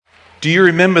Do you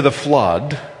remember the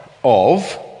flood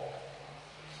of...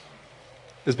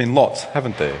 There's been lots,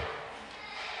 haven't there?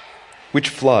 Which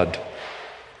flood?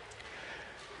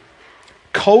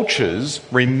 Cultures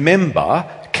remember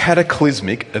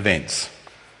cataclysmic events.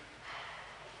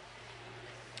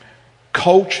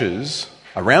 Cultures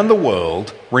around the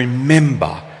world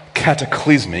remember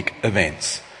cataclysmic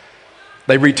events.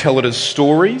 They retell it as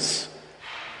stories,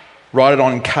 write it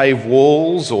on cave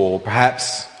walls or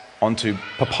perhaps onto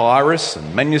papyrus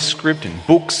and manuscript and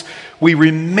books. We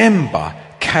remember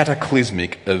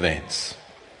cataclysmic events.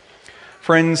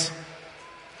 Friends,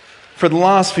 for the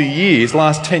last few years,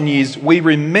 last 10 years, we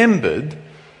remembered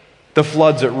the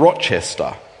floods at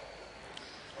Rochester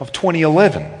of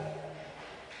 2011.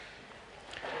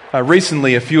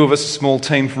 Recently, a few of us, a small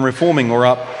team from Reforming, were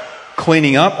up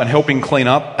cleaning up and helping clean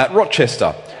up at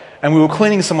Rochester. And we were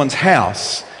cleaning someone's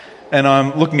house, and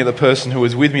I'm looking at the person who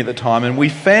was with me at the time, and we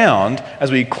found,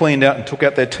 as we cleaned out and took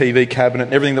out their TV cabinet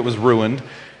and everything that was ruined,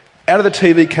 out of the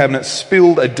TV cabinet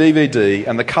spilled a DVD,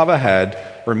 and the cover had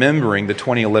Remembering the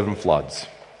 2011 Floods.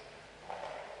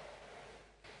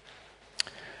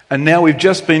 And now we've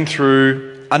just been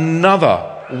through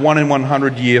another 1 in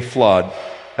 100 year flood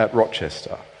at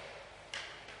Rochester.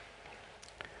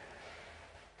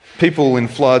 People in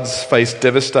floods face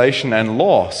devastation and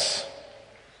loss.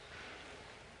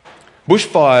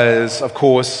 Bushfires, of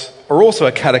course, are also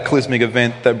a cataclysmic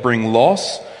event that bring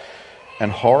loss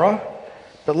and horror.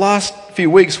 But last few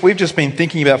weeks, we've just been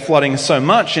thinking about flooding so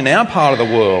much in our part of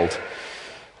the world.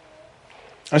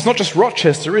 And it's not just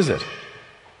Rochester, is it?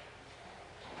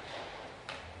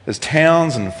 There's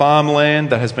towns and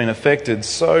farmland that has been affected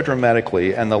so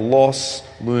dramatically, and the loss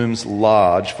looms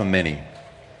large for many.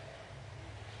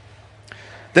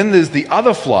 Then there's the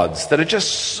other floods that are just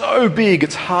so big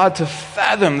it's hard to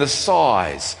fathom the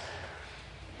size.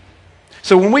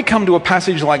 So when we come to a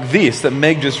passage like this that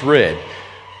Meg just read,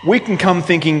 we can come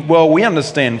thinking, well, we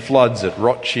understand floods at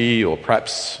Rochi or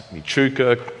perhaps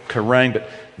Michuka, Karain, but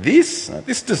this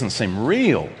doesn't seem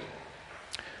real.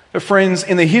 But friends,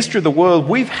 in the history of the world,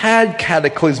 we've had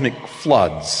cataclysmic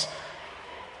floods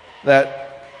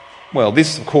that, well,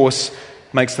 this of course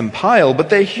makes them pale, but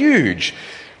they're huge.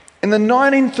 In the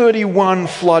 1931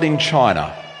 flood in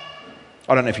China,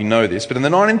 I don't know if you know this, but in the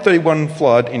 1931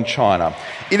 flood in China,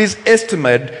 it is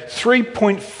estimated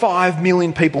 3.5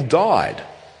 million people died.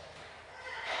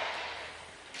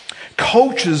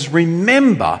 Cultures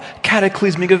remember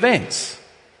cataclysmic events.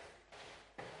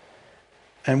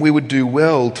 And we would do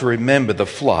well to remember the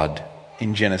flood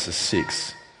in Genesis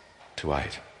 6 to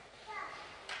 8.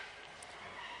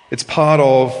 It's part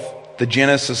of the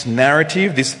Genesis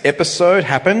narrative. This episode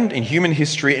happened in human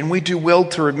history, and we do well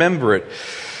to remember it.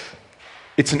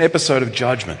 It's an episode of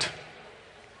judgment.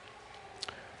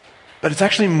 But it's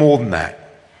actually more than that.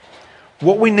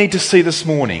 What we need to see this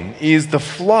morning is the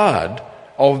flood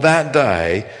of that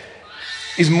day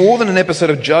is more than an episode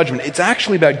of judgment. It's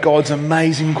actually about God's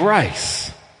amazing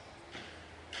grace.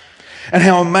 And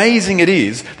how amazing it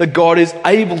is that God is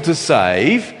able to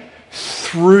save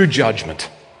through judgment.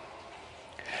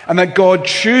 And that God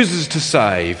chooses to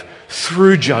save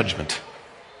through judgment.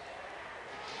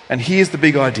 And here's the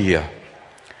big idea.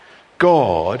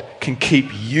 God can keep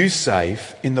you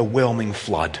safe in the whelming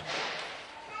flood.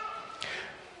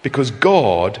 Because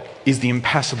God is the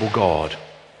impassible God.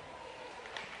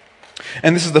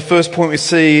 And this is the first point we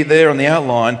see there on the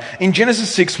outline. In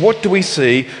Genesis 6, what do we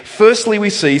see? Firstly, we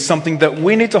see something that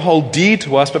we need to hold dear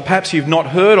to us, but perhaps you've not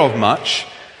heard of much.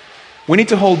 We need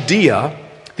to hold dear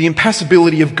the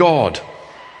impassibility of God.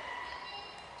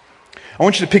 I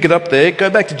want you to pick it up there. Go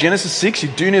back to Genesis 6. You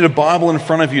do need a Bible in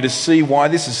front of you to see why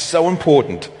this is so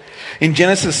important. In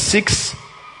Genesis 6,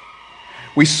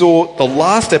 we saw the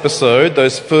last episode,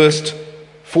 those first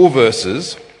 4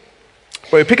 verses.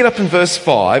 But we pick it up in verse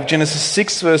 5, Genesis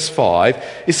 6 verse 5.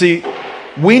 You see,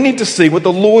 we need to see what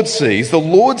the Lord sees. The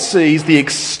Lord sees the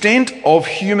extent of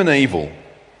human evil.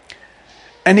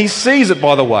 And he sees it,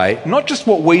 by the way, not just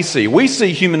what we see. We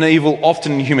see human evil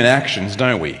often in human actions,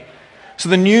 don't we? So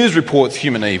the news reports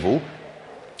human evil.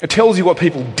 It tells you what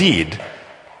people did,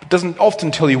 but doesn't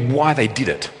often tell you why they did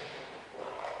it.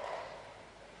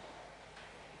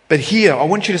 But here, I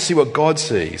want you to see what God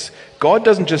sees. God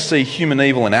doesn't just see human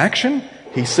evil in action,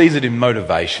 he sees it in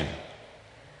motivation.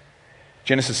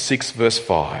 Genesis 6 verse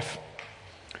 5.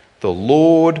 The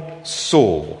Lord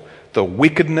saw the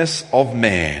wickedness of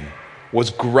man was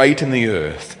great in the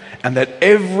earth, and that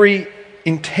every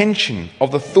intention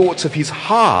of the thoughts of his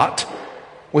heart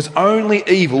was only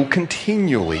evil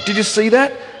continually. Did you see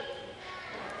that?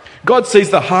 God sees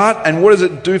the heart, and what does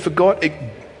it do for God?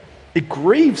 It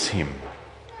grieves him.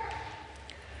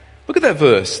 Look at that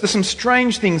verse. There's some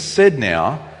strange things said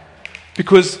now,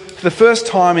 because for the first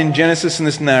time in Genesis in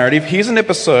this narrative, here's an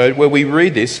episode where we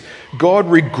read this: God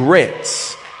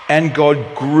regrets and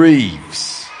God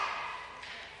grieves.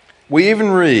 We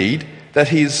even read that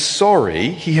he is sorry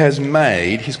he has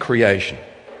made his creation.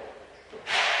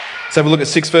 Let's have a look at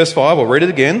 6 verse 5. I'll read it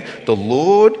again. The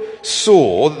Lord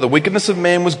saw that the wickedness of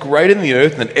man was great in the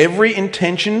earth, and that every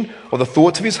intention of the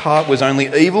thoughts of his heart was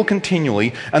only evil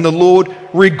continually. And the Lord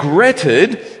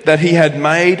regretted that he had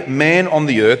made man on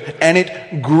the earth, and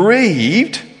it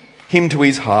grieved him to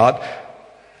his heart.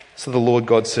 So the Lord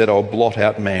God said, I'll blot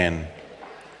out man,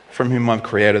 from whom I've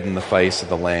created in the face of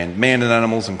the land, man and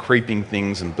animals and creeping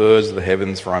things and birds of the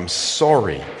heavens, for I'm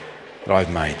sorry that I've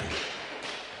made them.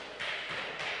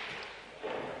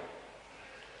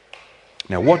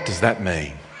 Now, what does that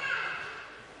mean?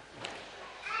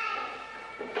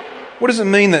 What does it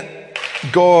mean that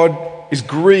God is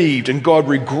grieved and God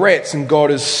regrets and God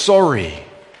is sorry?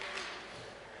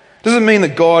 Does it mean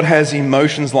that God has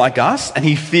emotions like us and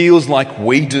he feels like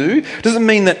we do? Does it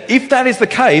mean that if that is the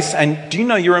case, and do you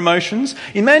know your emotions?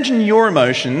 Imagine your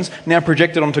emotions now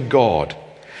projected onto God.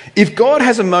 If God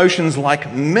has emotions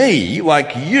like me,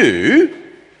 like you,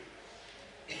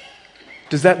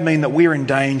 does that mean that we're in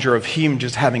danger of him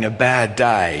just having a bad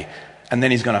day and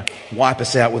then he's going to wipe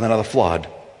us out with another flood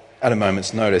at a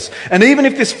moment's notice? And even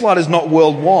if this flood is not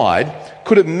worldwide,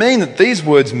 could it mean that these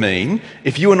words mean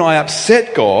if you and I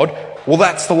upset God, well,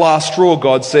 that's the last straw,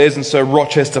 God says, and so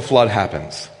Rochester flood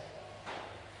happens?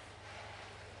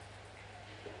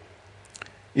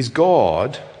 Is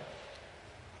God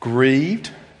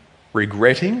grieved,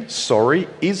 regretting, sorry?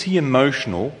 Is he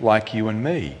emotional like you and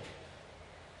me?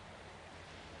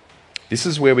 This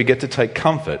is where we get to take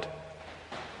comfort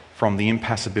from the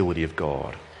impassibility of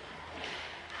God.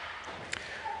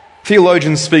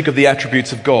 Theologians speak of the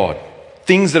attributes of God,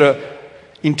 things that are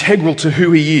integral to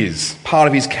who he is, part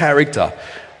of his character.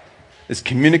 There's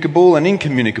communicable and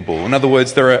incommunicable. In other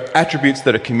words, there are attributes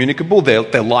that are communicable.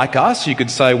 They're like us. You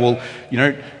could say, well,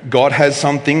 God has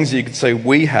some things. You could say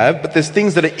we have. But there's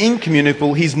things that are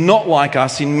incommunicable. He's not like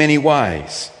us in many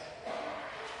ways.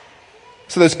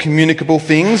 So those communicable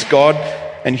things God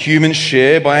and humans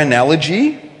share by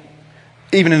analogy,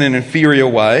 even in an inferior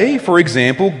way. For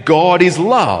example, God is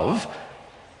love.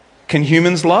 Can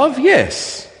humans love?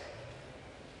 Yes.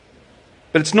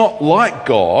 But it's not like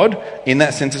God in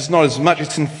that sense. It's not as much.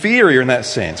 It's inferior in that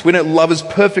sense. We don't love as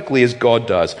perfectly as God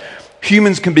does.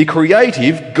 Humans can be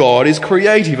creative. God is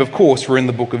creative. Of course, we're in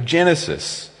the book of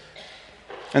Genesis.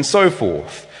 And so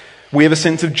forth. We have a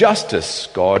sense of justice.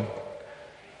 God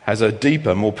has a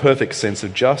deeper, more perfect sense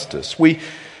of justice. We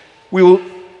will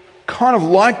kind of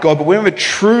like God, but we're never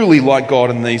truly like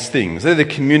God in these things. They're the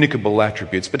communicable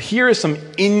attributes. But here are some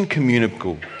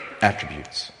incommunicable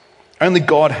attributes. Only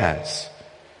God has.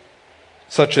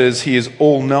 Such as he is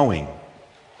all-knowing.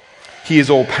 He is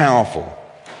all-powerful.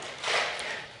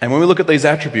 And when we look at these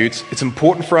attributes, it's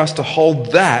important for us to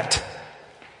hold that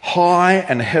high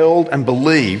and held and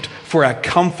believed for our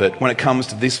comfort when it comes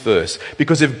to this verse.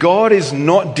 Because if God is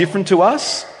not different to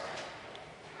us,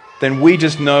 then we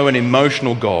just know an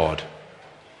emotional God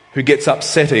who gets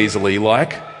upset easily,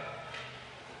 like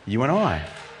you and I.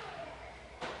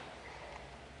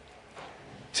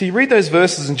 So you read those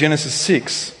verses in Genesis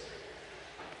 6,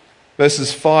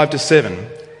 verses 5 to 7.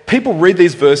 People read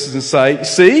these verses and say,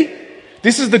 see,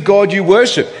 this is the God you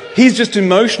worship. He's just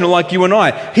emotional like you and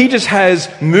I. He just has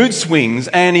mood swings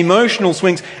and emotional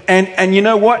swings. And you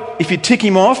know what? If you tick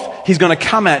him off, he's going to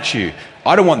come at you.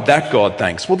 I don't want that God,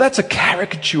 thanks. Well, that's a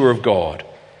caricature of God.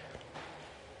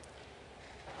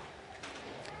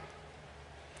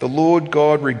 The Lord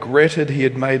God regretted he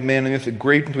had made man on earth. It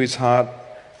grieved him to his heart.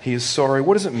 He is sorry.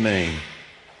 What does it mean?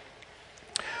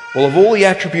 Well, of all the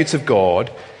attributes of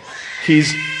God,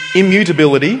 his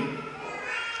immutability,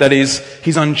 that is,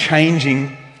 his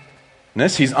unchangingness,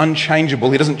 he's unchangeable,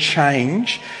 he doesn't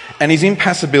change, and his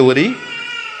impassibility,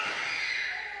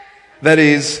 that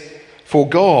is, for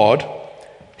God,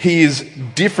 he is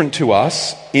different to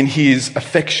us in his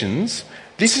affections.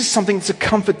 This is something that's a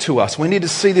comfort to us. We need to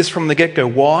see this from the get-go.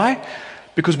 Why?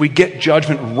 Because we get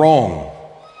judgment wrong.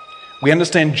 We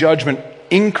understand judgment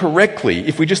incorrectly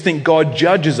if we just think God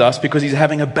judges us because he's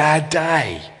having a bad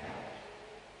day.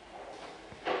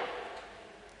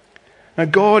 Now,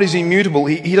 God is immutable.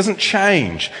 He doesn't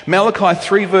change. Malachi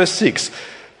 3 verse 6.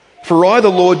 For I, the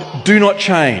Lord, do not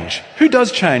change. Who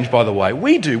does change, by the way?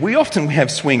 We do. We often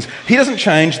have swings. He doesn't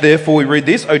change. Therefore, we read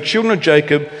this, O children of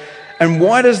Jacob. And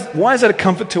why is that a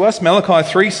comfort to us? Malachi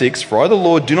 3:6. For I, the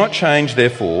Lord, do not change.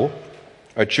 Therefore,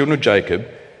 O children of Jacob,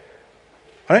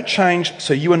 I don't change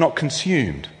so you are not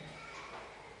consumed.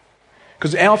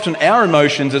 Because often our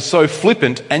emotions are so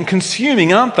flippant and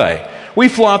consuming, aren't they? We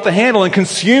fly off the handle and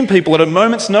consume people at a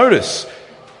moment's notice.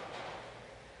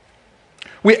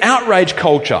 We're outrage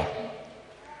culture.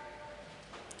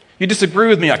 You disagree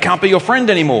with me, I can't be your friend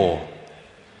anymore.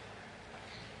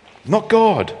 Not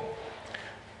God.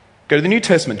 Go to the New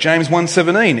Testament, James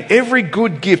 1:17. Every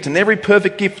good gift and every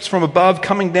perfect gift is from above,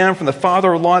 coming down from the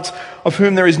Father of lights, of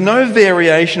whom there is no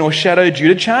variation or shadow due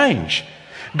to change.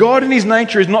 God in his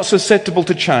nature is not susceptible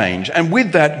to change, and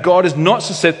with that, God is not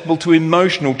susceptible to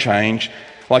emotional change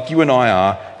like you and I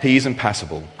are. He is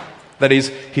impassible. That is,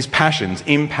 his passions,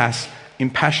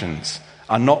 impassions,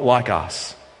 are not like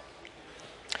us.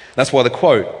 That's why the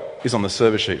quote is on the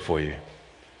service sheet for you.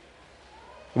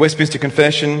 Westminster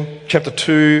Confession, chapter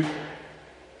 2,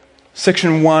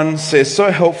 section 1 says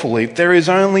so helpfully, there is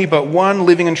only but one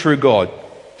living and true God.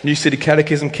 New City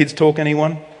Catechism, kids talk,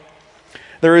 anyone?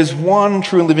 There is one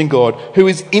true and living God who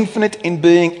is infinite in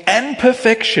being and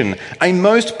perfection, a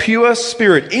most pure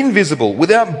spirit, invisible,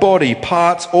 without body,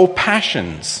 parts, or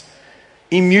passions,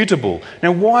 immutable.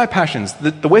 Now, why passions?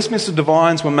 The Westminster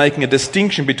Divines were making a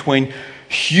distinction between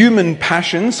human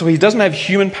passions, so he doesn't have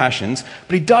human passions,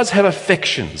 but he does have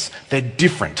affections. They're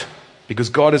different because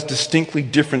God is distinctly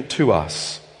different to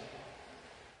us.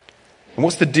 And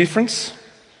what's the difference?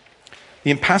 The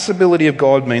impassibility of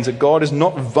God means that God is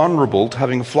not vulnerable to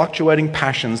having fluctuating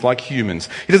passions like humans.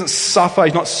 He doesn't suffer,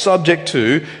 he's not subject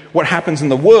to what happens in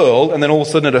the world and then all of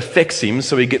a sudden it affects him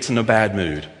so he gets in a bad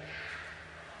mood.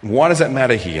 Why does that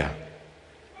matter here?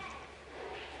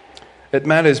 It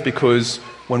matters because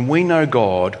when we know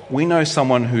God, we know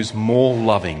someone who's more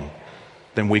loving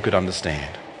than we could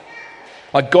understand.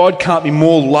 Like God can't be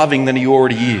more loving than he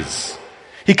already is.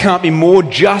 He can't be more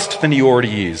just than he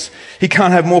already is. He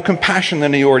can't have more compassion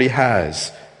than he already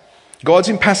has. God's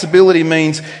impassibility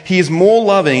means he is more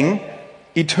loving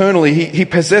eternally. He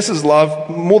possesses love.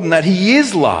 More than that, he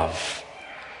is love.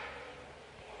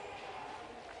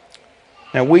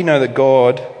 Now, we know that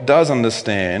God does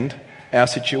understand our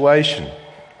situation.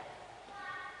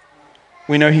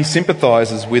 We know he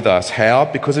sympathises with us. How?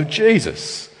 Because of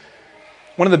Jesus.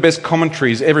 One of the best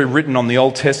commentaries ever written on the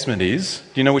Old Testament is,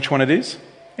 do you know which one it is?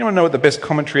 Anyone know what the best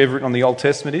commentary ever written on the Old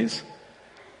Testament is?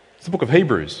 It's the book of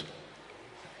Hebrews.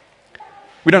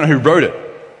 We don't know who wrote it.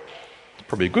 It's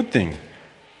probably a good thing.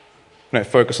 We don't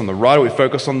focus on the writer, we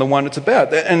focus on the one it's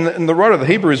about. And the writer of the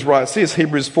Hebrews writes this,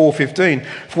 Hebrews 4:15,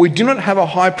 for we do not have a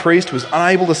high priest who is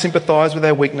unable to sympathise with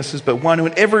our weaknesses, but one who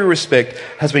in every respect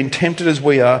has been tempted as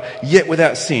we are, yet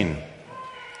without sin.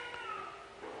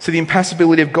 So the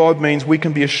impassibility of God means we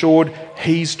can be assured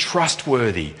he's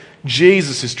trustworthy.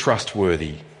 Jesus is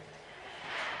trustworthy.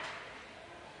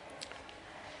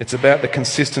 It's about the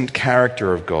consistent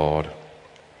character of God.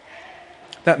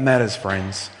 That matters,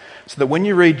 friends. So that when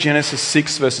you read Genesis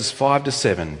 6 verses 5 to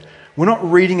 7, we're not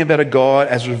reading about a God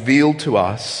as revealed to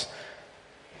us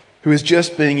who is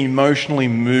just being emotionally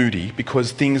moody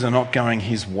because things are not going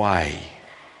his way.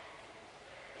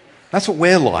 That's what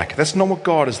we're like. That's not what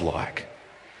God is like.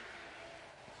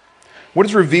 What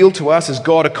is revealed to us is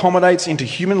God accommodates into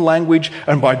human language,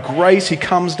 and by grace he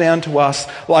comes down to us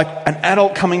like an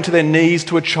adult coming to their knees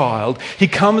to a child. He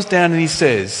comes down and he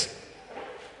says,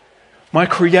 my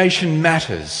creation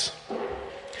matters,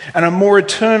 and I'm more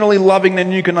eternally loving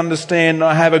than you can understand, and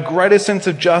I have a greater sense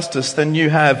of justice than you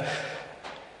have.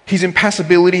 His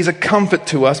impassibility is a comfort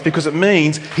to us because it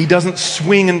means he doesn't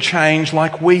swing and change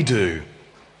like we do.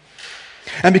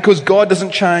 And because God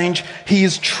doesn't change, he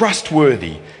is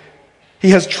trustworthy. He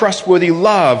has trustworthy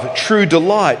love, true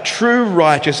delight, true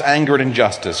righteous anger and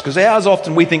injustice. Because ours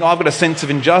often we think, I've got a sense of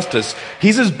injustice.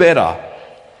 His is better.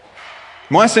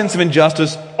 My sense of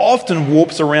injustice often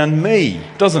warps around me,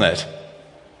 doesn't it?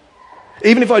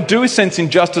 Even if I do sense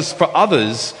injustice for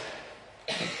others,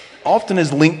 often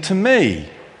is linked to me.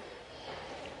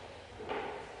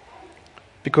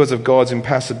 Because of God's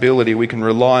impassibility, we can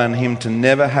rely on him to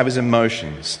never have his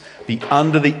emotions be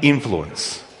under the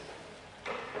influence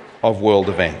of world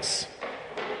events.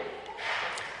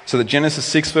 So that Genesis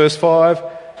 6 verse 5,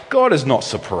 God is not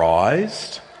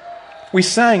surprised. We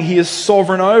sang he is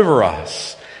sovereign over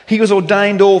us. He has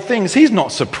ordained all things. He's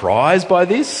not surprised by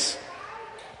this.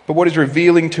 But what he's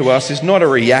revealing to us is not a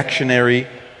reactionary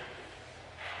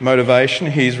motivation.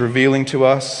 He's revealing to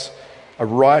us a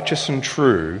righteous and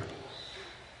true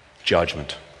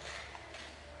judgment.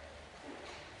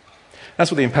 That's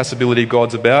what the impassibility of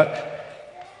God's about.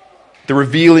 The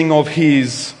revealing of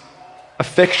his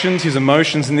affections, his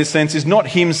emotions in this sense, is not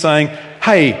him saying,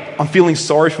 hey, I'm feeling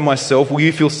sorry for myself. Will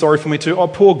you feel sorry for me too? Oh,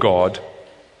 poor God.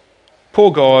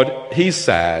 Poor God, he's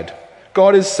sad.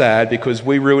 God is sad because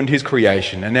we ruined his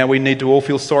creation and now we need to all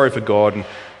feel sorry for God and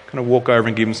kind of walk over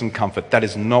and give him some comfort. That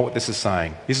is not what this is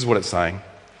saying. This is what it's saying.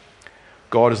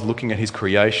 God is looking at his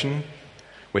creation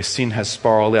where sin has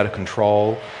spiraled out of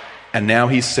control, and now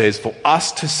he says for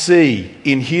us to see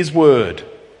in his word,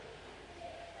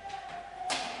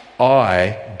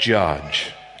 I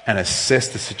judge and assess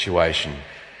the situation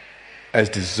as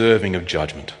deserving of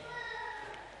judgment.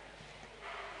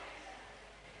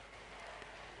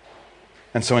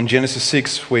 And so in Genesis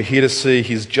 6, we're here to see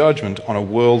his judgment on a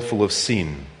world full of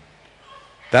sin.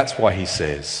 That's why he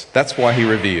says, that's why he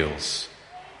reveals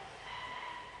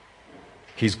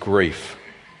his grief,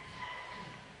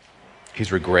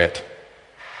 his regret,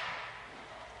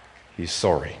 his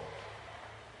sorry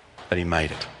that he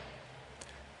made it.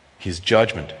 His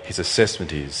judgment, his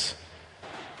assessment is,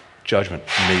 judgment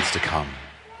needs to come.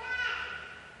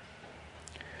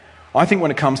 I think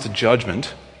when it comes to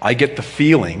judgment, I get the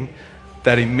feeling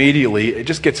that immediately it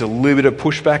just gets a little bit of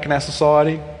pushback in our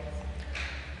society.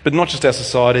 But not just our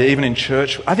society, even in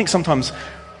church. I think sometimes,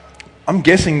 I'm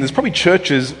guessing there's probably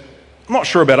churches, I'm not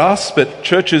sure about us, but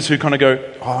churches who kind of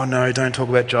go, oh no, don't talk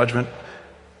about judgment.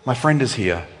 My friend is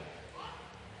here.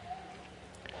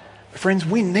 Friends,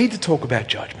 we need to talk about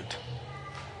judgment.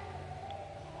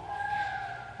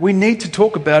 We need to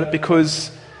talk about it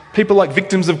because people like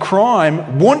victims of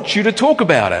crime want you to talk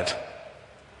about it.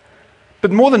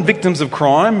 But more than victims of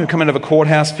crime who come out of a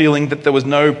courthouse feeling that there was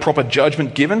no proper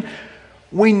judgment given,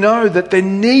 we know that there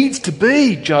needs to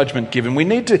be judgment given.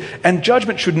 And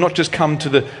judgment should not just come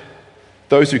to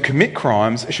those who commit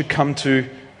crimes, it should come to,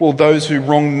 those who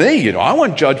wrong me. I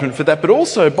want judgment for that, but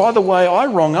also, by the way, I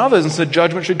wrong others, and so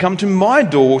judgment should come to my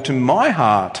door, to my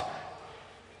heart.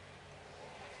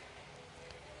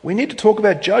 We need to talk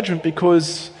about judgment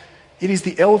because it is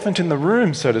the elephant in the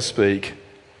room, so to speak.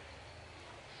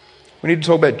 We need to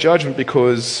talk about judgment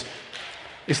because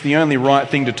it's the only right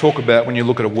thing to talk about when you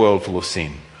look at a world full of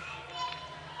sin.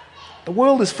 The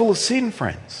world is full of sin,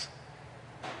 friends.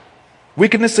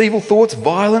 Wickedness, evil thoughts,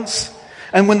 violence.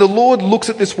 And when the Lord looks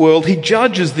at this world, he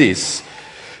judges this,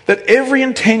 that every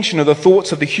intention of the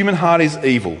thoughts of the human heart is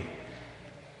evil.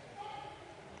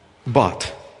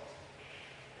 But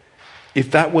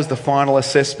if that was the final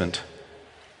assessment,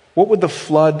 what would the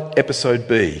flood episode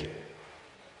be?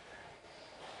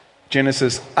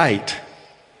 Genesis 8,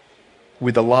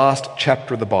 with the last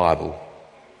chapter of the Bible.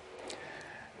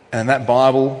 And that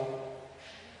Bible,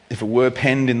 if it were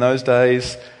penned in those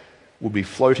days, would be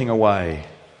floating away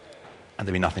and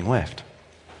there'd be nothing left.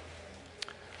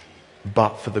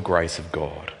 But for the grace of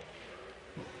God.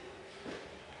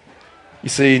 You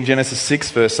see in Genesis 6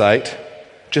 verse 8,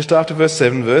 just after verse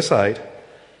 7, verse 8,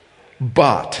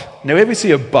 but. Now whenever you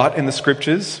see a but in the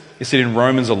scriptures, you see it in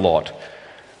Romans a lot.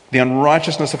 The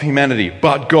unrighteousness of humanity,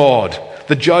 but God.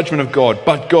 The judgment of God,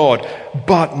 but God.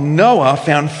 But Noah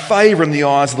found favour in the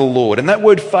eyes of the Lord. And that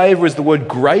word favour is the word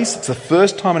grace. It's the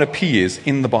first time it appears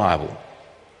in the Bible.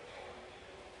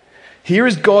 Here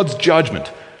is God's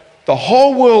judgment. The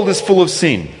whole world is full of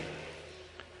sin.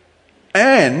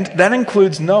 And that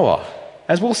includes Noah.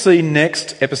 As we'll see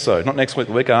next episode, not next week,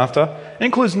 the week after, it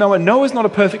includes Noah. Noah's not a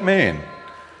perfect man.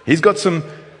 He's got some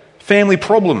family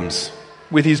problems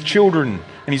with his children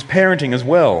and his parenting as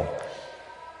well.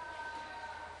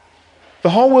 The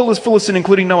whole world is full of sin,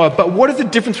 including Noah. But what is the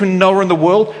difference between Noah and the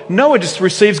world? Noah just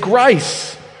receives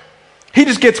grace. He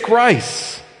just gets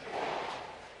grace.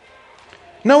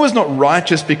 Noah's not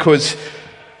righteous because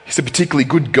he's a particularly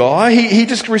good guy. He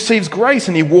just receives grace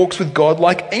and he walks with God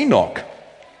like Enoch.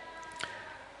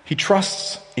 He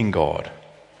trusts in God.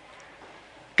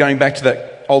 Going back to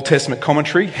that Old Testament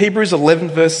commentary, Hebrews 11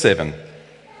 verse 7.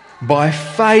 By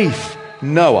faith,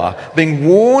 Noah, being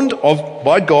warned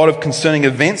by God of concerning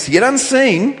events yet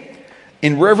unseen,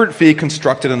 in reverent fear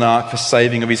constructed an ark for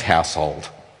saving of his household.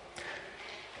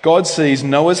 God sees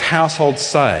Noah's household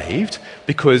saved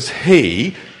because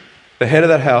he, the head of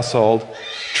that household,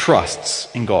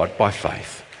 trusts in God by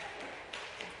faith.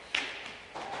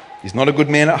 He's not a good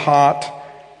man at heart,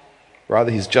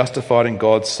 rather he's justified in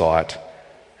God's sight,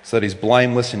 so that he's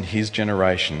blameless in his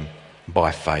generation.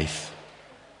 By faith,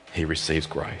 he receives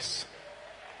grace.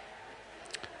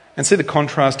 And see the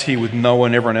contrast here with Noah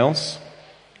and everyone else?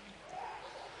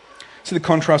 See the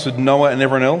contrast with Noah and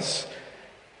everyone else?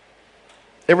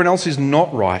 Everyone else is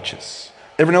not righteous.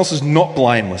 Everyone else is not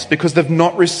blameless because they've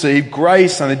not received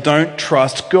grace and they don't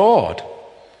trust God.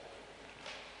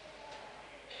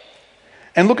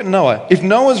 And look at Noah. If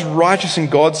Noah's righteous in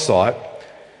God's sight,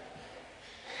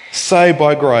 saved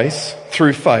by grace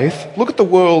through faith, look at the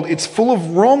world. It's full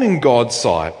of wrong in God's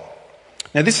sight.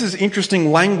 Now this is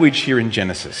interesting language here in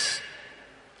Genesis.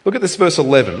 Look at this verse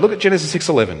 11. Look at Genesis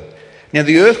 6:11. Now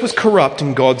the earth was corrupt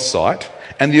in God's sight,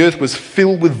 and the earth was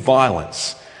filled with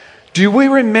violence. Do we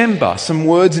remember some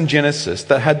words in Genesis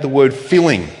that had the word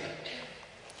filling?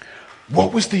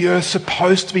 What was the earth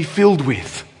supposed to be filled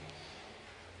with?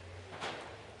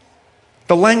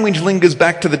 The language lingers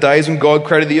back to the days when God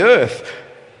created the earth.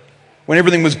 When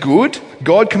everything was good,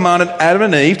 God commanded Adam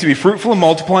and Eve to be fruitful and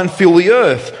multiply and fill the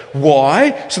earth.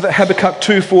 Why? So that Habakkuk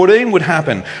 2:14 would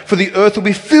happen. For the earth will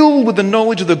be filled with the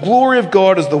knowledge of the glory of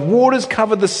God as the waters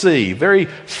cover the sea. Very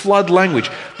flood language.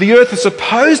 The earth is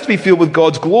supposed to be filled with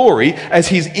God's glory as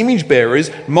his image bearers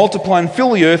multiply and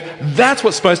fill the earth. That's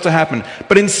what's supposed to happen.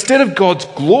 But instead of God's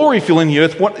glory filling the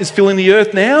earth, what is filling the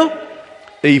earth now?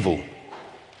 Evil.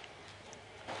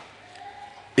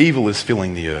 Evil is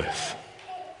filling the earth.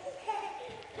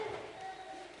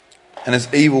 And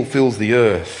as evil fills the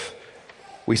earth,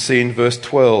 we see in verse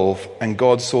 12, and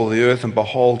God saw the earth, and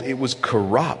behold, it was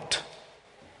corrupt,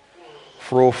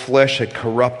 for all flesh had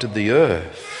corrupted the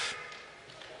earth.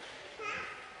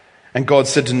 And God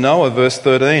said to Noah, verse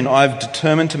 13, I have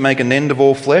determined to make an end of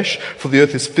all flesh, for the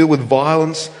earth is filled with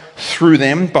violence through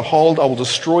them. Behold, I will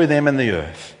destroy them and the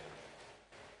earth.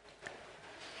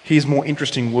 Here's more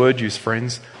interesting word use,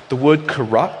 friends. The word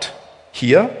corrupt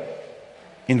here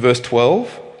in verse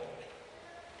 12,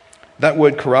 that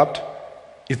word corrupt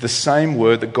is the same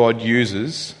word that God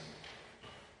uses.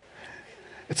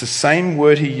 It's the same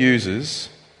word he uses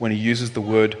when he uses the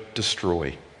word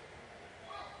destroy.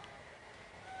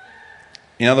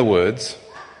 In other words,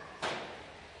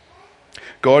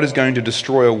 God is going to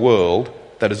destroy a world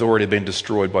that has already been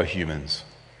destroyed by humans.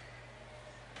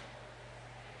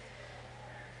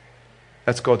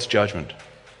 That's God's judgment.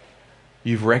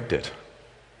 You've wrecked it.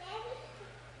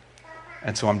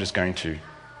 And so I'm just going to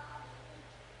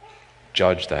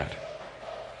judge that.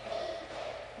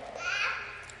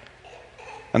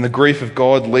 And the grief of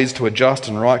God leads to a just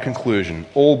and right conclusion.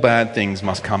 All bad things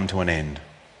must come to an end.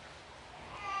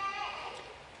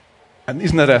 And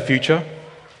isn't that our future?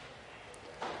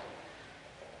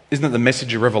 Isn't it the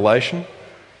message of Revelation?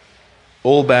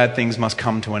 All bad things must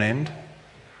come to an end.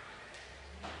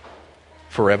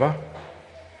 Forever.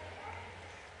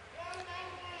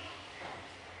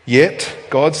 Yet,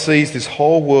 God sees this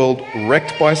whole world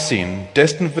wrecked by sin,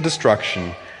 destined for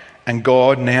destruction, and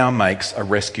God now makes a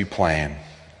rescue plan.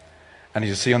 And as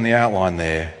you see on the outline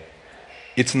there,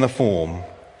 it's in the form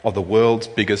of the world's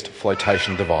biggest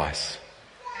flotation device.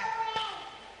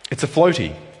 It's a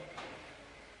floaty.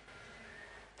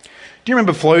 Do you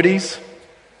remember floaties?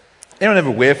 Anyone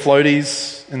ever wear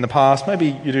floaties in the past? Maybe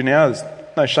you do now. There's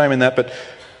no shame in that. But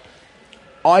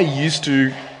I used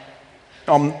to,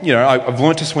 I've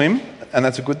learnt to swim, and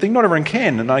that's a good thing. Not everyone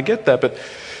can, and I get that. But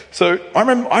so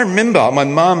I remember my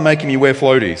mum making me wear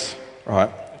floaties, right?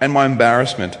 And my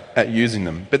embarrassment at using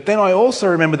them. But then I also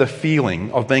remember the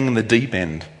feeling of being in the deep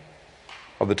end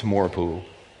of the Temora pool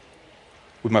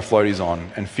with my floaties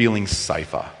on and feeling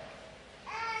safer.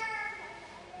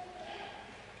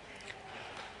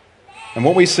 And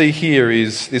what we see here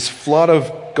is this flood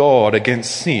of God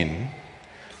against sin.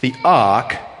 The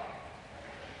ark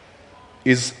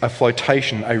is a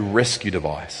flotation, a rescue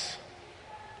device.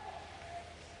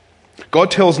 God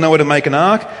tells Noah to make an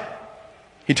ark.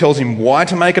 He tells him why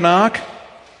to make an ark.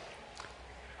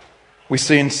 We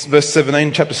see in verse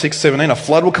 17, chapter 6, 17, a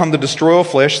flood will come to destroy all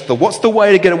flesh. What's the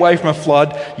way to get away from a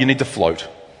flood? You need to float.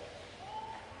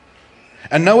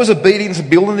 And Noah's obedience in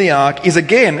building the ark is,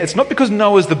 again, it's not because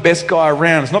Noah's the best guy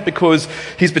around. It's not because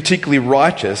he's particularly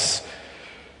righteous.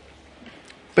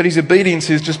 But his obedience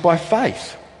is just by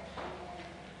faith.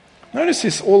 Notice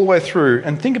this all the way through,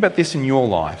 and think about this in your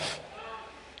life.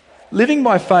 Living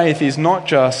by faith is not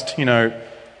just,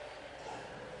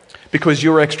 because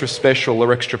you're extra special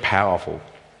or extra powerful.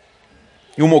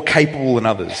 You're more capable than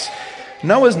others.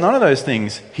 Noah's none of those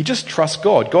things. He just trusts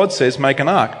God. God says, make an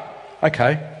ark.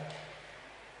 Okay.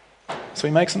 So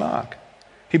he makes an ark.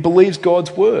 He believes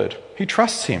God's word. He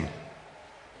trusts him.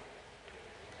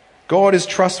 God is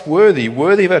trustworthy,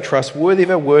 worthy of our trust, worthy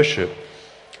of our worship.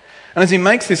 And as he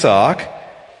makes this ark,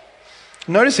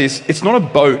 notice this, it's not a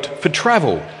boat for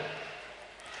travel.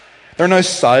 There are no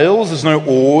sails, there's no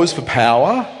oars for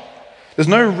power, there's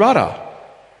no rudder.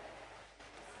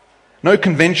 No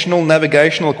conventional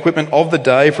navigational equipment of the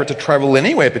day for it to travel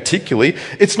anywhere particularly.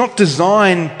 It's not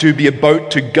designed to be a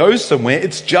boat to go somewhere,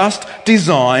 it's just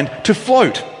designed to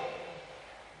float.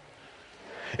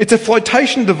 It's a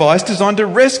flotation device designed to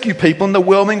rescue people in the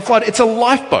whelming flood. It's a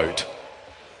lifeboat.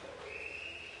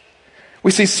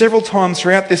 We see several times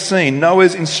throughout this scene,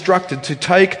 Noah's instructed to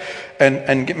take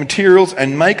and get materials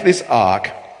and make this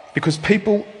ark. because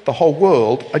people, the whole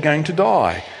world, are going to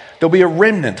die. There'll be a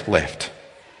remnant left.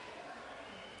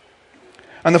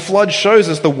 And the flood shows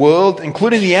us the world,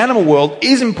 including the animal world,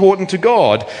 is important to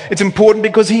God. It's important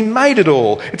because he made it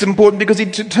all. It's important because he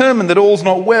determined that all's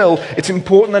not well. It's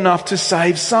important enough to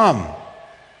save some.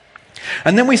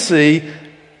 And then we see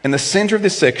in the centre of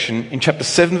this section, in chapter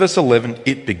 7, verse 11,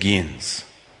 it begins.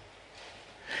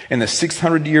 In the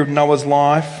 600th year of Noah's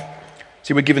life,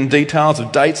 see, we're given details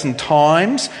of dates and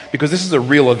times because this is a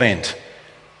real event.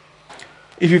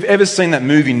 If you've ever seen that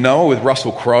movie Noah with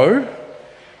Russell Crowe,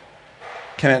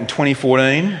 came out in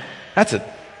 2014, that's it.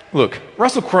 Look,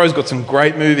 Russell Crowe's got some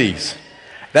great movies.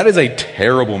 That is a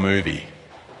terrible movie.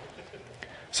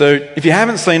 So if you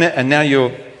haven't seen it and now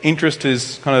your interest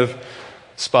is kind of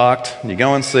sparked and you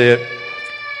go and see it,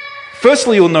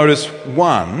 firstly you'll notice,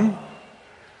 one,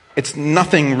 it's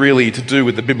nothing really to do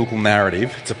with the biblical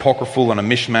narrative. It's apocryphal and a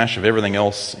mishmash of everything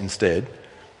else instead.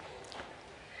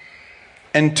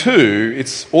 And two,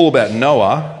 it's all about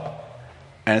Noah,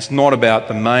 and it's not about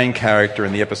the main character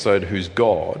in the episode who's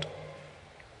God.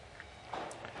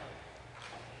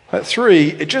 But three,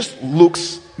 it just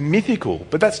looks mythical,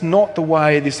 but that's not the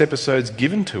way this episode's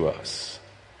given to us.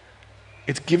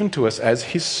 It's given to us as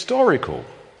historical.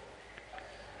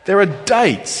 There are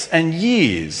dates and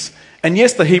years. And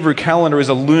yes, the Hebrew calendar is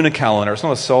a lunar calendar. It's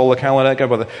not a solar calendar.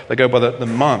 They go by the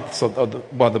months, or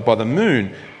by the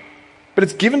moon. But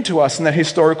it's given to us in that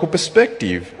historical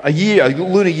perspective. A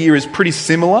lunar year is pretty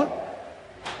similar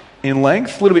in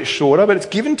length, a little bit shorter, but it's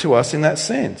given to us in that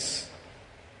sense.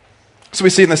 So we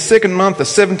see in the second month, the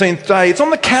 17th day, it's on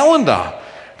the calendar.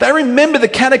 They remember the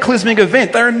cataclysmic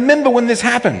event. They remember when this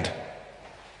happened.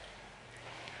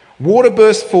 Water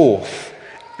burst forth,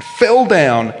 fell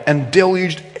down and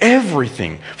deluged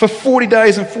everything for 40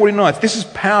 days and 40 nights. This is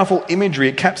powerful imagery.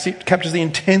 It captures the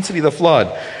intensity of the flood.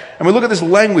 And we look at this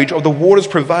language of the waters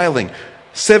prevailing.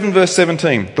 7 verse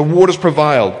 17, the waters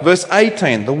prevailed. Verse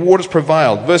 18, the waters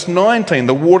prevailed. Verse 19,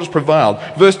 the waters prevailed.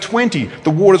 Verse 20,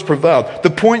 the waters prevailed. The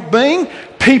point being,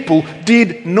 people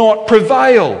did not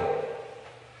prevail.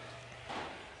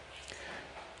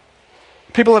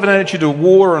 People have an attitude to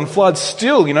water and floods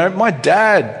still. My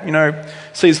dad,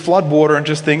 sees flood water and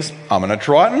just thinks, I'm going to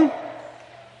Triton.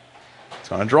 It's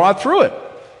going to drive through it.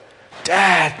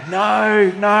 Dad,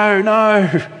 no.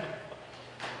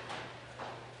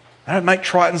 They don't make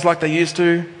Tritons like they used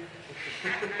to.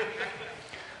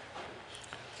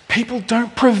 People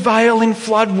don't prevail in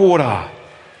flood water.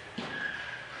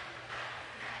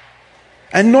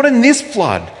 And not in this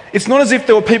flood. It's not as if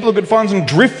there were people who could find some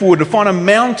driftwood to find a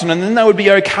mountain and then they would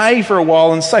be okay for a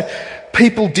while and safe.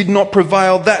 People did not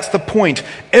prevail. That's the point.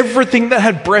 Everything that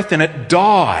had breath in it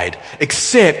died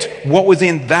except what was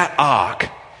in that ark.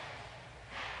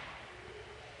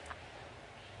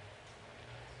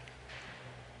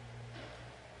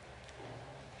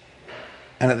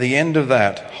 And at the end of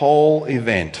that whole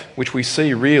event, which we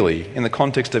see really in the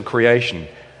context of creation,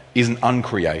 is an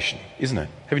uncreation, isn't it?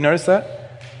 Have you noticed that?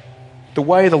 The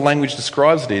way the language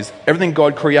describes it is, everything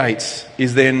God creates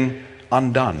is then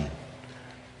undone.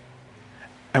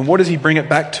 And what does he bring it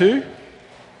back to?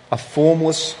 A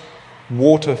formless,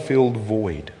 water-filled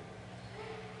void.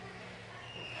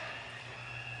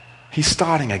 He's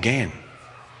starting again.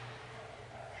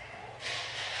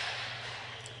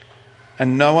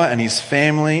 And Noah and his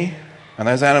family and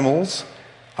those animals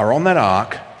are on that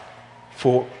ark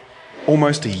for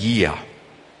almost a year.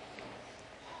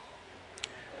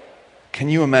 Can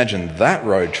you imagine that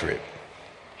road trip?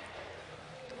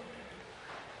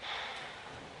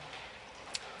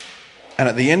 And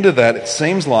at the end of that, it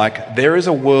seems like there is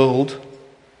a world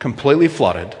completely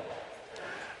flooded.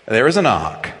 There is an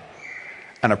ark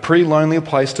and a pretty lonely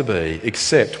place to be,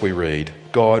 except, we read,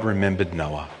 God remembered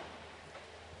Noah.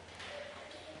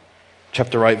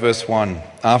 Chapter 8, verse 1.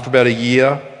 After about a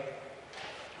year,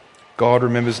 God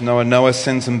remembers Noah. Noah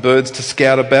sends some birds to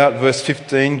scout about. Verse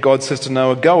 15, God says to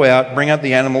Noah, go out, bring out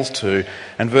the animals too.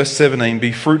 And verse 17,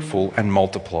 be fruitful and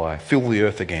multiply. Fill the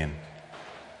earth again.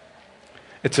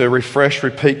 It's a refresh,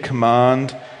 repeat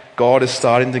command. God is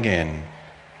starting again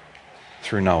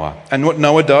through Noah. And what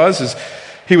Noah does is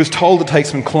he was told to take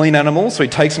some clean animals, so he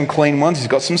takes some clean ones. He's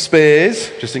got some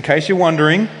spares, just in case you're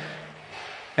wondering.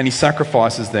 And he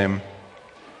sacrifices them.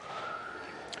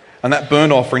 And that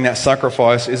burnt offering, that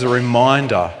sacrifice, is a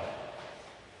reminder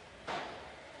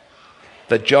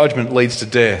that judgment leads to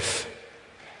death.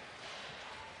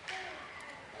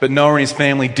 But Noah and his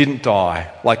family didn't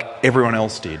die like everyone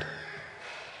else did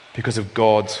because of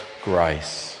God's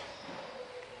grace.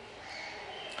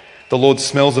 The Lord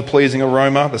smells a pleasing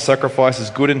aroma. The sacrifice is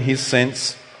good in his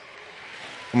sense.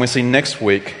 And we'll see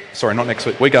week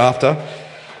after,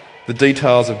 the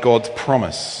details of God's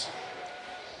promise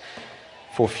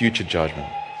for future judgment.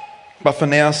 But for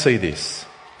now, see this.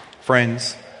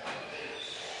 Friends,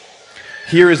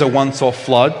 here is a once-off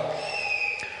flood,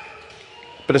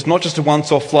 but it's not just a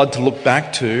once-off flood to look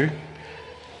back to.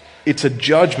 It's a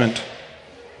judgment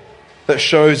that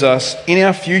shows us in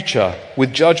our future,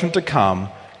 with judgment to come,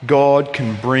 God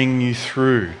can bring you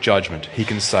through judgment. He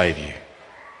can save you.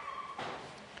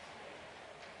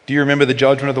 Do you remember the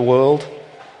judgment of the world?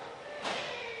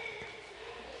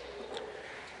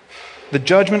 The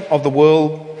judgment of the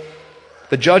world,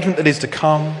 the judgment that is to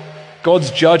come,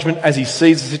 God's judgment as he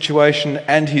sees the situation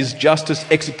and his justice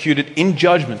executed in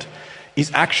judgment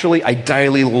is actually a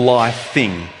daily life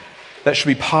thing that should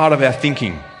be part of our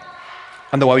thinking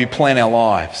and the way we plan our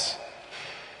lives.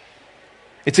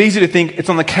 It's easy to think it's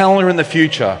on the calendar in the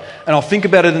future and I'll think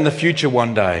about it in the future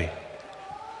one day.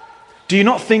 Do you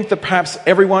not think that perhaps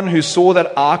everyone who saw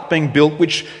that ark being built,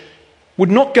 which would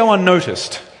not go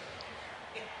unnoticed,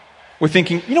 were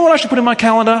thinking, you know what I should put in my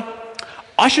calendar?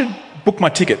 I should book my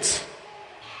tickets.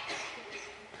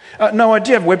 No, I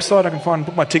do have a website. I can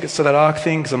book my tickets to that ark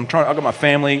thing because I've got my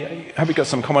family. I hope we got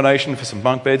some accommodation for some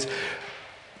bunk beds.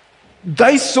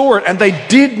 They saw it and they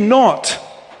did not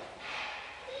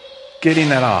get in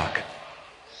that ark.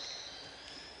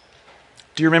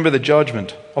 Do you remember the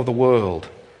judgment of the world?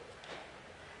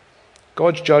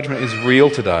 God's judgment is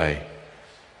real today.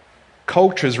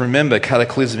 Cultures remember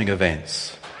cataclysmic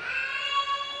events.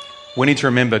 We need to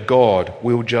remember God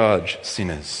will judge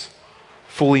sinners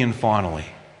fully and finally.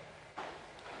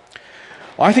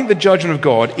 I think the judgment of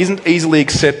God isn't easily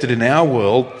accepted in our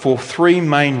world for three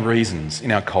main reasons in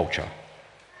our culture.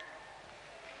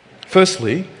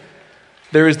 Firstly,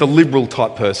 there is the liberal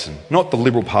type person, not the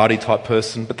Liberal Party type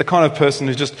person, but the kind of person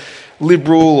who's just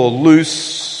liberal or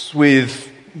loose with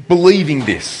believing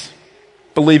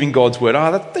God's word.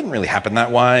 That didn't really happen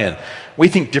that way, and we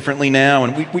think differently now,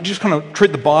 and we just kind of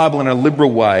treat the Bible in a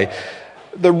liberal way.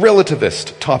 The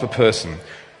relativist type of person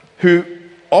who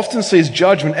often sees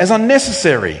judgment as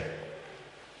unnecessary.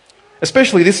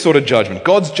 Especially this sort of judgment.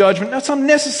 God's judgment, that's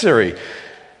unnecessary.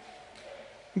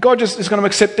 God just is going to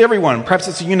accept everyone. Perhaps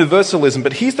it's a universalism,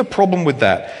 but here's the problem with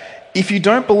that. If you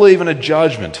don't believe in a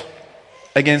judgment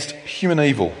against human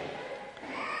evil,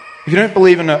 if you don't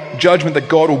believe in a judgment that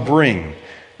God will bring,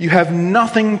 you have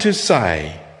nothing to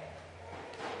say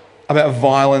about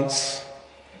violence,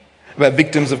 about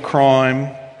victims of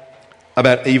crime,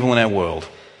 about evil in our world.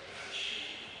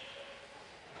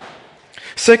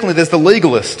 Secondly, there's the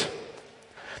legalist.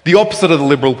 The opposite of the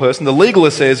liberal person. The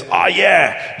legalist says,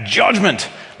 judgment.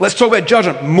 Let's talk about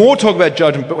judgment. More talk about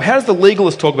judgment. But how does the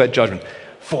legalist talk about judgment?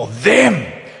 For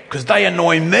them, because they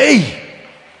annoy me.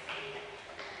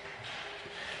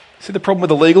 See the problem with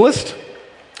the legalist?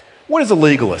 What is a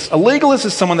legalist? A legalist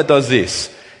is someone that does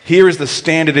this. Here is the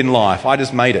standard in life. I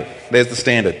just made it. There's the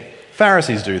standard.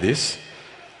 Pharisees do this.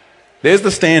 There's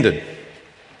the standard.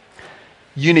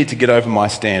 You need to get over my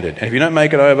standard. And if you don't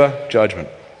make it over, judgment.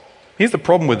 Here's the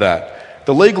problem with that.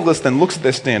 The legalist then looks at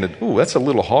their standard. Ooh, that's a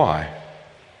little high.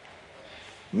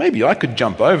 Maybe I could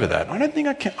jump over that. I don't think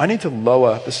I can. I need to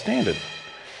lower the standard.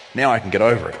 Now I can get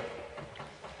over it.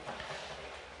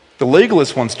 The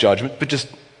legalist wants judgment, but just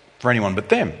for anyone but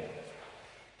them.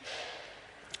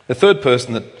 The third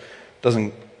person that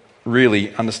doesn't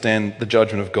really understand the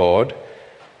judgment of God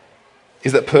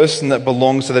is that person that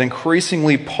belongs to that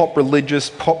increasingly pop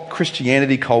religious, pop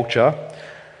Christianity culture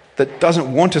that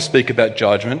doesn't want to speak about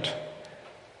judgment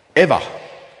ever.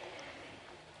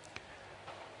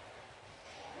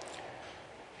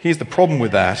 Here's the problem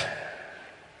with that.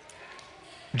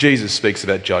 Jesus speaks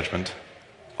about judgment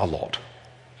a lot.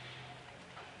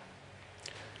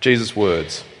 Jesus'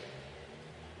 words,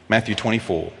 Matthew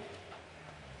 24.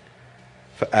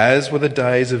 For as were the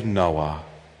days of Noah,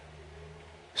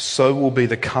 so will be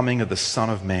the coming of the Son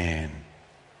of Man.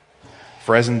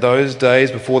 For as in those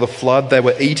days before the flood, they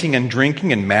were eating and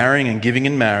drinking and marrying and giving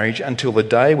in marriage until the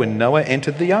day when Noah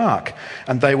entered the ark.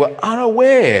 And they were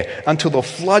unaware until the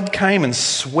flood came and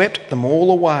swept them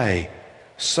all away.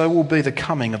 So will be the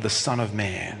coming of the Son of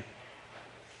Man.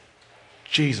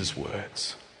 Jesus'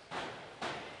 words.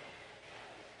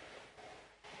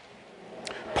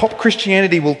 Pop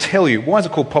Christianity will tell you. Why is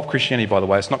it called pop Christianity, by the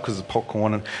way? It's not because it's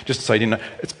popcorn and just to say you didn't know.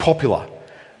 It's popular.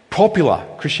 Popular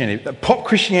Christianity, pop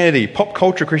Christianity, pop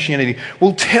culture Christianity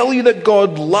will tell you that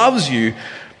God loves you,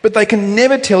 but they can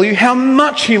never tell you how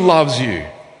much he loves you.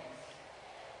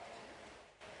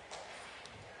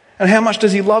 And how much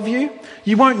does he love you?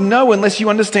 You won't know unless you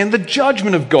understand the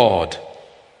judgment of God.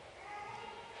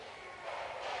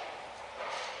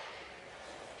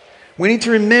 We need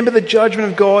to remember the judgment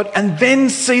of God and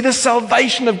then see the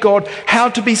salvation of God, how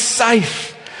to be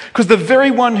safe. Because the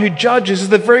very one who judges is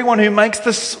the very one who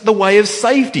makes the way of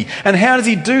safety. And how does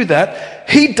he do that?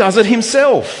 He does it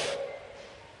himself.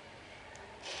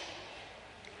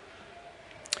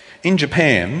 In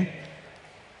Japan,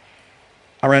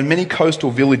 around many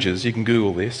coastal villages, you can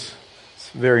Google this, it's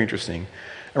very interesting.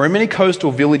 Around many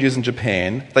coastal villages in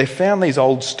Japan, they found these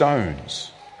old stones,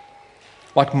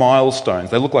 like milestones.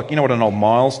 They look like, you know what an old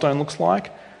milestone looks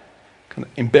like? Kind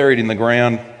of buried in the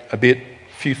ground a bit,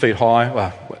 a few feet high,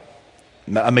 well,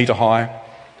 a metre high.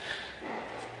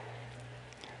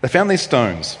 They found these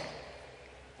stones.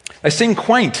 They seem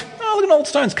quaint. Oh, look at old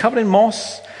stones covered in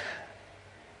moss.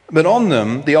 But on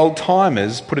them, the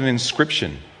old-timers put an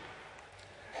inscription.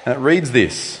 And it reads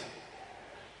this: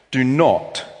 "Do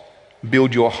not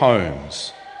build your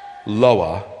homes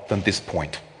lower than this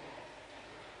point."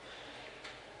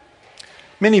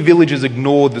 Many villagers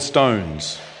ignored the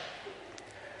stones,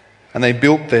 and they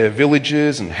built their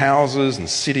villages and houses and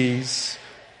cities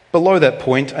below that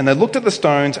point, and they looked at the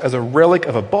stones as a relic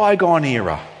of a bygone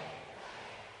era.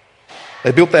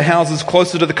 They built their houses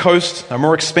closer to the coast, they're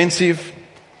more expensive,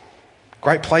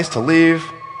 great place to live.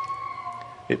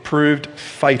 It proved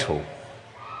fatal.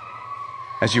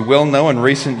 As you well know, in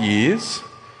recent years,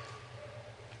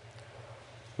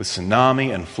 with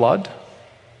tsunami and flood,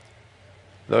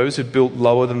 those who built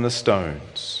lower than the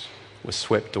stones were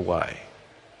swept away.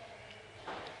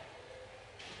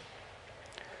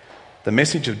 The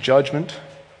message of judgment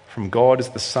from God is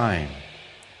the same.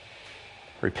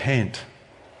 Repent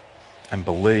and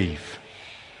believe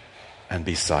and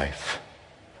be safe.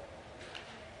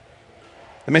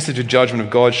 The message of judgment of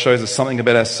God shows us something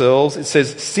about ourselves. It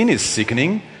says sin is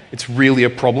sickening, it's really a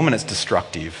problem, and it's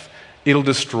destructive. It'll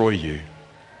destroy you.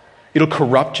 It'll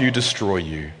corrupt you, destroy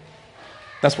you.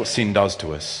 That's what sin does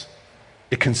to us.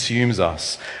 It consumes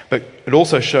us. But it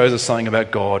also shows us something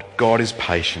about God. God is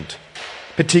patient,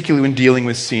 particularly when dealing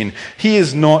with sin. He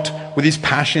is not, with his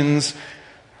passions,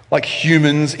 like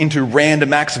humans, into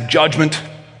random acts of judgment.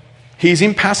 He is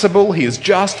impassible, he is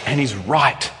just, and he's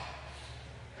right.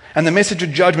 And the message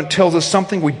of judgment tells us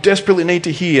something we desperately need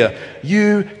to hear.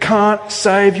 You can't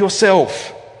save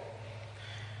yourself.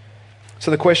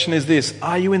 So the question is this: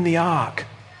 are you in the ark?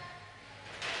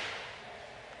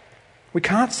 We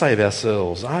can't save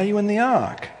ourselves. Are you in the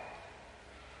ark?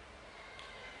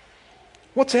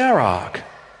 What's our ark?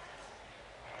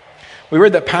 We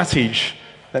read that passage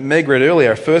that Meg read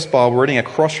earlier, our first Bible reading, a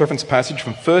cross-reference passage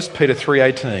from 1 Peter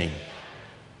 3:18.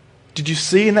 Did you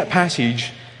see in that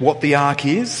passage what the ark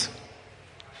is?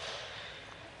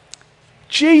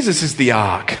 Jesus is the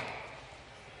ark.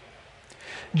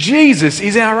 Jesus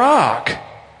is our ark.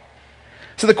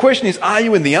 So the question is, are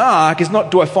you in the ark? Is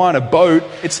not, do I find a boat?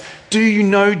 It's, do you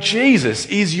know Jesus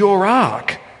is your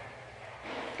ark?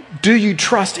 Do you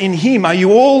trust in him? Are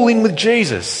you all in with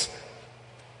Jesus?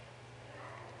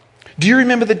 Do you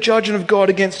remember the judgment of God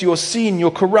against your sin,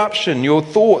 your corruption, your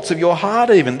thoughts of your heart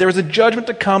even? There is a judgment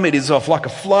to come. It is like a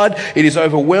flood. It is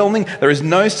overwhelming. There is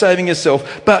no saving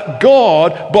yourself. But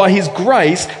God, by his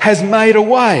grace, has made a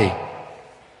way.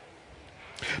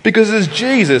 Because it is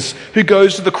Jesus who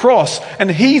goes to the cross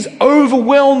and he's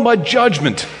overwhelmed by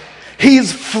judgment. He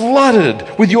is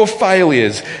flooded with your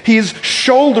failures. He is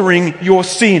shouldering your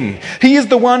sin. He is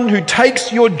the one who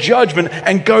takes your judgment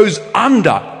and goes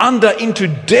under into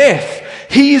death.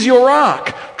 He is your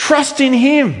ark. Trust in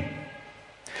him.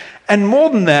 And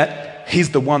more than that, he's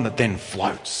the one that then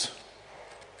floats.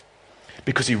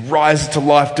 Because he rises to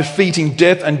life, defeating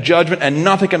death and judgment, and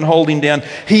nothing can hold him down.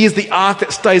 He is the ark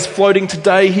that stays floating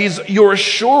today. He is your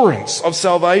assurance of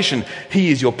salvation. He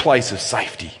is your place of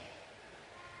safety.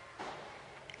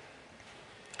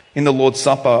 In the Lord's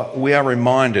Supper, we are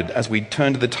reminded as we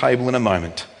turn to the table in a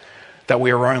moment that we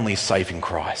are only safe in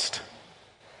Christ.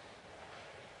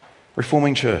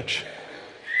 Reforming Church,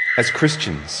 as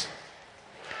Christians,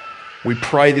 we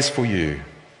pray this for you.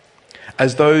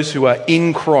 As those who are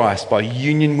in Christ by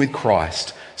union with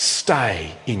Christ,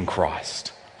 stay in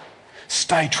Christ.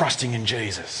 Stay trusting in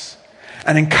Jesus.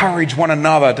 And encourage one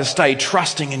another to stay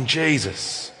trusting in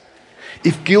Jesus.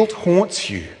 If guilt haunts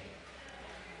you,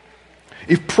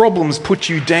 if problems put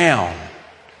you down,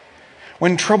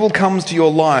 when trouble comes to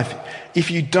your life, if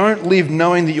you don't live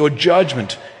knowing that your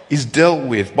judgment is dealt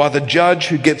with by the judge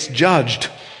who gets judged,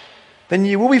 then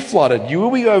you will be flooded, you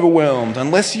will be overwhelmed,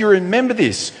 unless you remember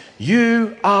this.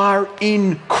 You are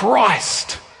in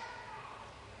Christ.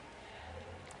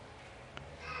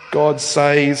 God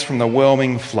saves from the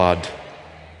whelming flood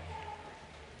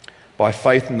by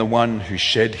faith in the one who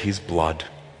shed his blood.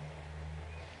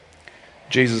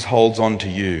 Jesus holds on to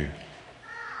you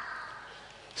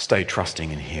Stay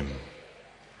trusting in him.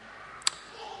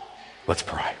 Let's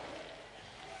pray.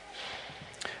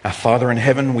 Our Father in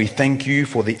heaven, we thank you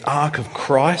for the ark of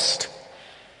Christ.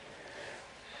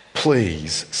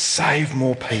 Please save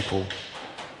more people.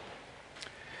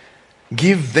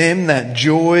 Give them that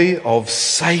joy of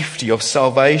safety, of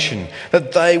salvation,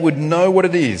 that they would know what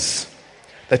it is,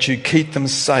 that you keep them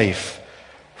safe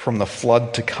from the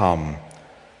flood to come,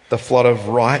 the flood of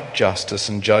right justice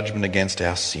and judgment against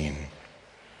our sin.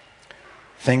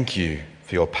 Thank you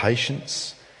for your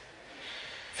patience,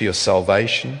 for your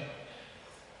salvation.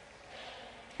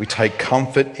 We take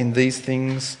comfort in these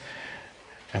things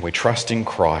and we trust in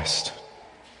Christ.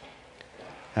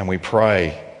 And we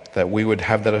pray that we would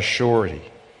have that assurity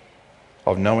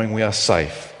of knowing we are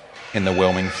safe in the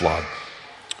whelming flood.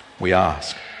 We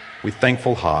ask with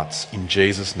thankful hearts in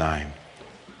Jesus' name.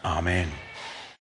 Amen.